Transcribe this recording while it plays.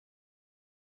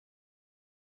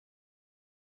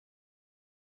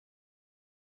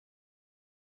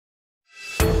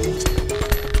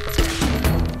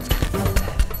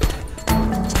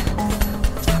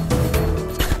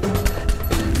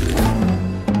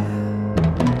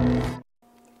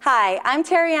Hi, I'm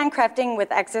Terri Ann Krefting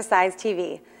with Exercise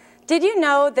TV. Did you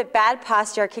know that bad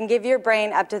posture can give your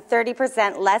brain up to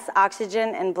 30% less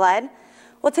oxygen in blood?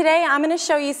 Well, today I'm going to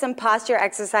show you some posture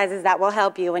exercises that will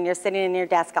help you when you're sitting in your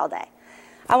desk all day.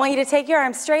 I want you to take your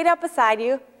arms straight up beside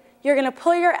you. You're going to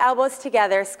pull your elbows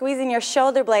together, squeezing your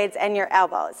shoulder blades and your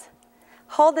elbows.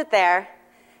 Hold it there.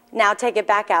 Now take it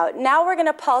back out. Now we're going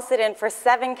to pulse it in for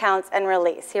 7 counts and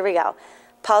release. Here we go.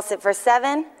 Pulse it for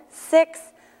 7, 6,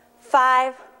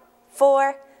 5,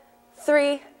 4,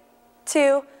 3,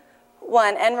 2,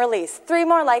 1, and release. 3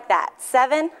 more like that.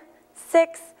 7,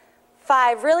 6,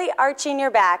 5, really arching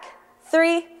your back.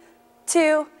 3,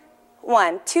 2,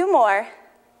 1. 2 more.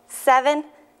 7,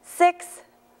 6,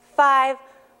 5,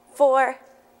 4,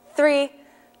 3,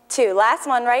 2. Last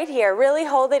one right here. Really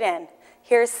hold it in.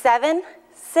 Here's 7,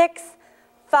 6,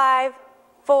 5,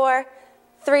 4,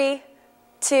 3,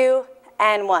 2,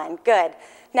 and 1. Good.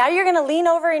 Now you're going to lean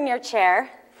over in your chair,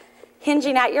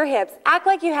 hinging at your hips. Act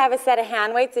like you have a set of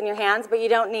hand weights in your hands, but you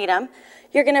don't need them.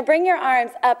 You're going to bring your arms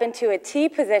up into a T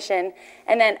position,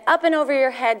 and then up and over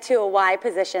your head to a Y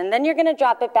position. Then you're going to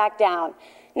drop it back down.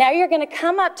 Now you're going to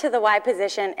come up to the Y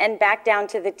position and back down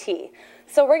to the T.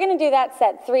 So we're going to do that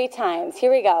set 3 times. Here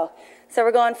we go. So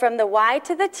we're going from the Y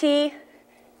to the T,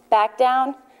 back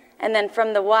down, and then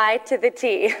from the Y to the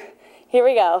T. Here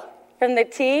we go. From the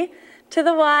T to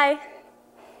the Y,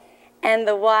 and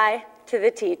the Y to the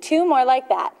T. 2 more like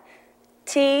that.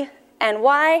 T and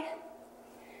Y,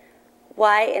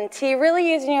 Y and T, really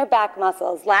using your back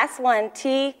muscles. Last one,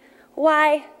 T,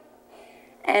 Y,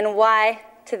 and Y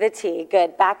to the T.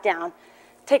 Good, back down.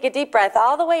 Take a deep breath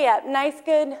all the way up. Nice,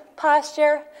 good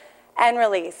posture, and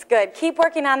release. Good, keep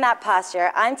working on that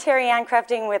posture. I'm Terri Ann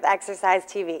Krefting with Exercise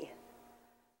TV.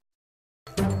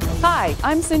 Hi,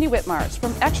 I'm Cindy Whitmarsh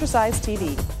from Exercise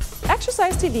TV.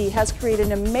 Exercise TV has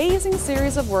created an amazing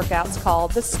series of workouts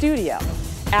called The Studio.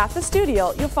 At The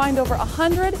Studio, you'll find over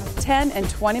 100 10- and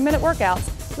 20-minute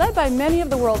workouts led by many of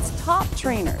the world's top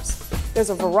trainers. There's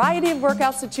a variety of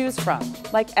workouts to choose from,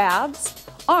 like abs,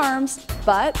 arms,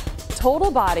 butt,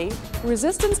 total body,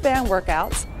 resistance band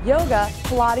workouts, yoga,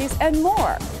 Pilates, and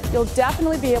more. You'll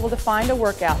definitely be able to find a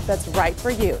workout that's right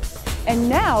for you. And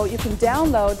now you can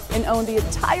download and own the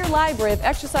entire library of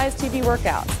Exercise TV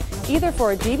workouts, either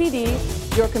for a DVD,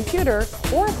 your computer,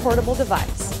 or a portable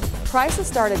device. Prices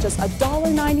start at just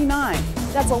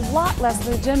 $1.99. That's a lot less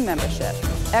than a gym membership.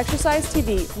 Exercise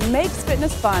TV makes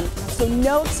fitness fun, so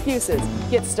no excuses.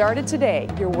 Get started today.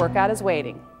 Your workout is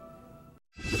waiting.